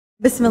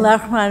Bismillah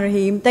ar-Rahman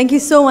ar-Rahim. Thank you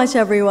so much,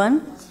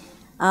 everyone.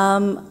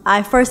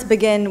 I first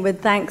begin with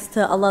thanks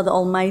to Allah the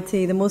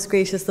Almighty, the most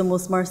gracious, the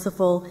most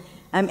merciful.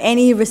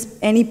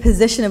 Any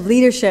position of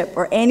leadership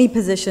or any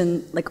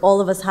position like all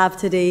of us have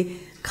today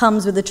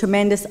comes with a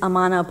tremendous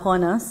amana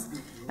upon us.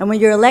 And when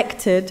you're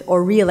elected,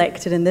 or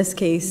re-elected in this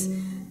case,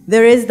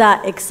 there is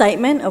that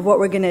excitement of what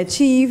we're going to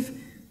achieve,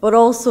 but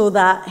also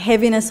that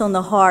heaviness on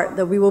the heart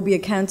that we will be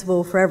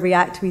accountable for every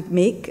act we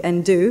make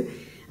and do.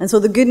 And so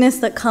the goodness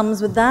that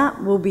comes with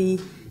that will be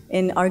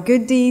in our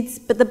good deeds,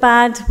 but the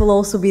bad will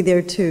also be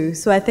there too.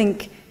 So I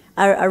think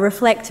I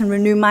reflect and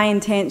renew my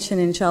intention,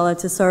 inshallah,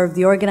 to serve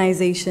the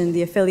organization,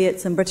 the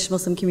affiliates and British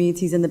Muslim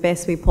communities in the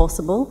best way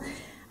possible.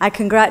 I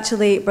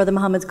congratulate Brother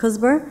Mohammed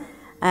Kuzber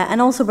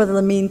and also Brother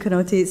Lameen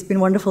Kanoti. It's been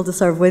wonderful to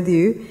serve with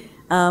you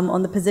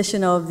on the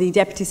position of the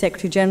Deputy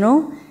Secretary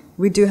General.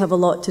 We do have a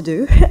lot to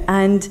do.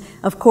 And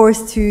of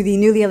course, to the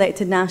newly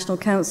elected National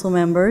Council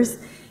members,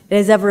 it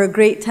is ever a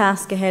great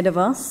task ahead of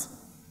us.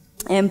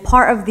 And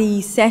part of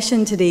the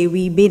session today,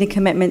 we made a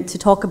commitment to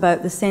talk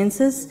about the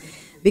census,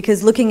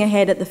 because looking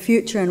ahead at the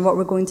future and what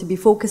we're going to be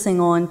focusing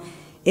on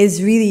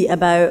is really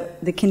about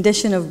the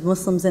condition of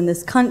Muslims in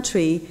this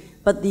country,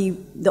 but the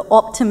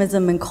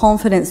optimism and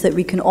confidence that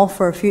we can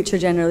offer future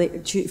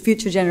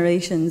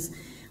generations.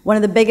 One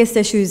of the biggest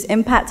issues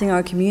impacting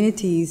our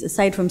communities,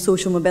 aside from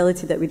social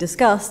mobility that we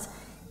discussed,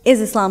 is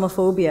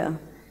Islamophobia.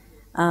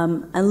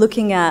 And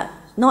looking at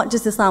not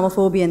just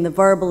Islamophobia in the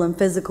verbal and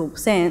physical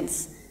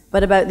sense,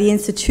 but about the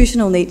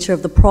institutional nature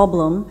of the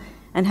problem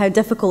and how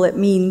difficult it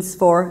means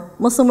for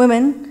Muslim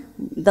women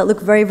that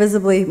look very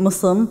visibly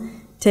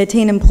Muslim to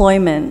attain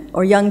employment,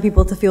 or young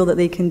people to feel that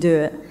they can do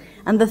it.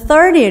 And the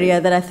third area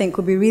that I think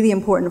would be really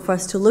important for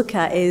us to look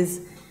at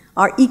is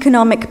our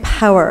economic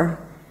power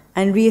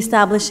and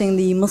re-establishing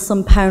the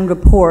Muslim Pound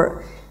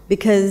Report,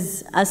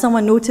 because as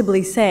someone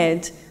notably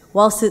said,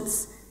 whilst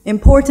it's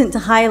important to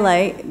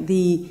highlight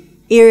the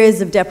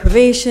areas of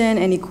deprivation,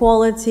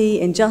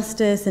 inequality,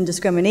 injustice, and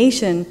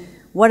discrimination,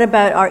 what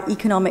about our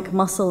economic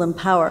muscle and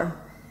power?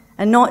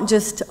 And not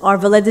just our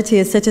validity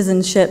as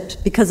citizenship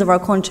because of our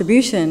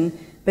contribution,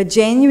 but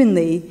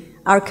genuinely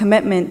our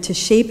commitment to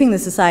shaping the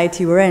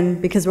society we're in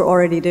because we're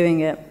already doing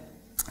it.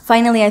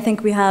 Finally, I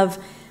think we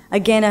have,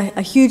 again,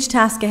 a huge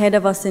task ahead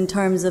of us in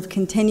terms of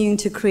continuing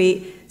to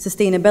create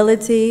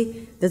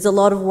sustainability. There's a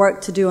lot of work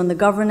to do on the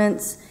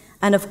governance.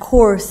 And of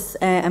course,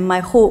 and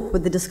my hope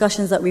with the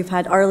discussions that we've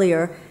had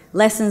earlier,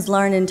 lessons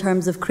learned in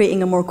terms of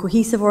creating a more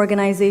cohesive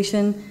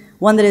organization,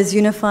 one that is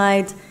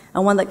unified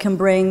and one that can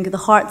bring the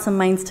hearts and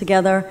minds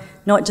together,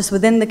 not just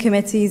within the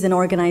committees and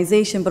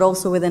organization, but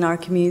also within our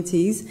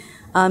communities.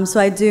 So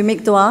I do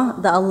make dua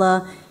that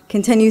Allah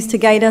continues to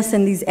guide us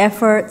in these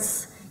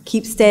efforts,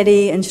 keep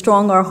steady and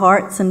strong our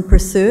hearts in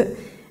pursuit,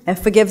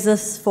 forgives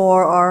us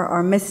for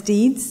our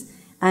misdeeds,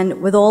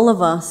 and with all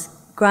of us,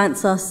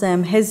 grants us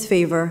His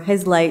favor,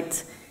 His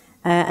light,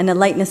 and a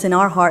lightness in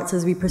our hearts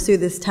as we pursue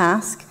this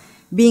task.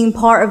 Being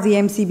part of the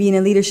MCB in a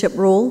leadership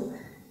role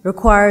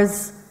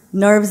requires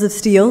nerves of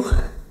steel,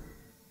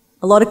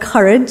 a lot of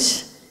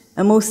courage,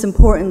 and most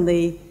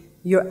importantly,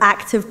 your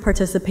active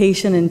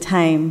participation in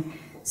time.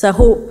 So I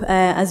hope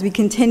as we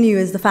continue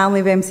as the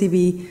family of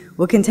MCB,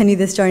 we'll continue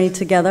this journey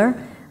together.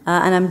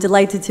 And I'm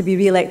delighted to be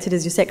re-elected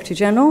as your Secretary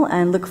General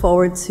and look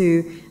forward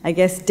to, I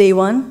guess, day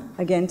one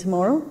again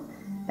tomorrow.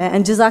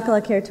 And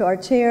Jazakallah khair to our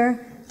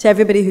chair, to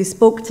everybody who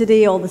spoke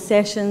today, all the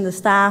session, the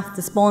staff,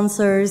 the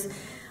sponsors.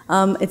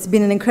 It's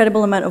been an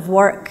incredible amount of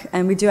work,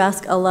 and we do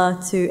ask Allah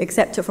to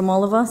accept it from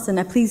all of us.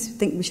 And I please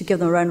think we should give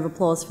them a round of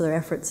applause for their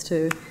efforts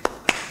too.